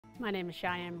My name is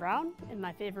Cheyenne Brown, and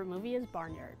my favorite movie is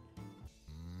Barnyard.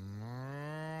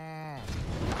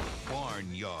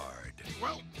 Barnyard.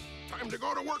 Well, time to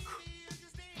go to work.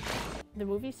 The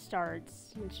movie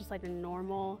starts, and it's just like a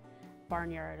normal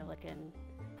barnyard-looking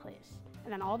place.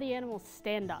 And then all the animals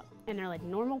stand up, and they're like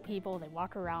normal people. They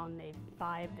walk around, they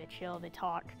vibe, they chill, they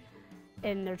talk,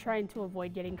 and they're trying to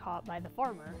avoid getting caught by the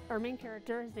farmer. Our main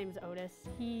character, his name is Otis.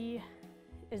 He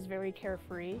is very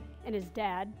carefree, and his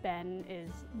dad, Ben,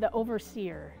 is the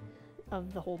overseer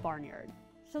of the whole barnyard.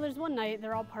 So there's one night,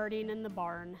 they're all partying in the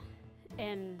barn,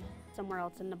 and somewhere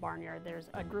else in the barnyard, there's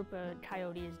a group of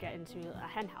coyotes get into a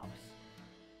hen house.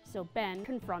 So Ben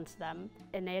confronts them,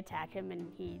 and they attack him,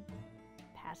 and he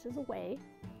passes away.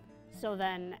 So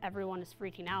then everyone is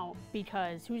freaking out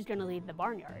because who's gonna lead the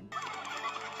barnyard?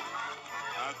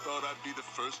 I thought I'd be the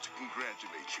first to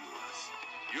congratulate you.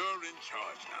 You're in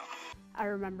charge now. I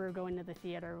remember going to the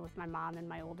theater with my mom and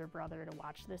my older brother to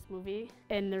watch this movie.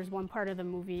 And there's one part of the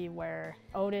movie where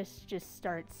Otis just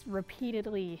starts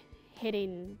repeatedly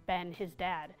hitting Ben, his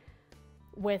dad,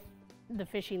 with the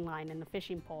fishing line and the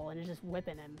fishing pole, and is just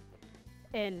whipping him.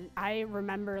 And I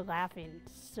remember laughing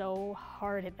so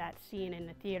hard at that scene in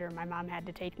the theater, my mom had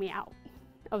to take me out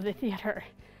of the theater.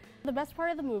 The best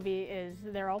part of the movie is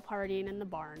they're all partying in the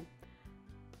barn,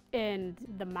 and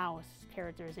the mouse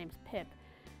character, his name's Pip,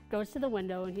 goes to the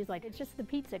window and he's like, it's just the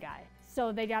pizza guy.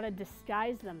 So they gotta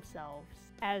disguise themselves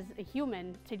as a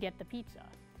human to get the pizza.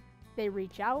 They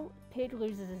reach out, Pig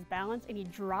loses his balance, and he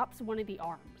drops one of the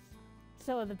arms.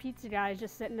 So the pizza guy is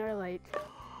just sitting there like,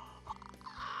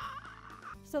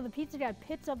 so the pizza guy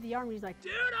picks up the arm and he's like,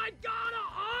 dude, I got an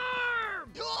arm!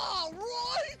 All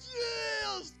right,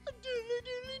 yes!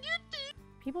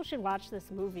 People should watch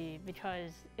this movie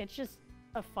because it's just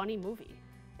a funny movie.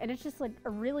 And it's just like a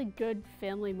really good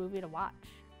family movie to watch.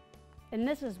 And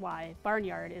this is why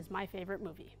Barnyard is my favorite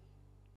movie.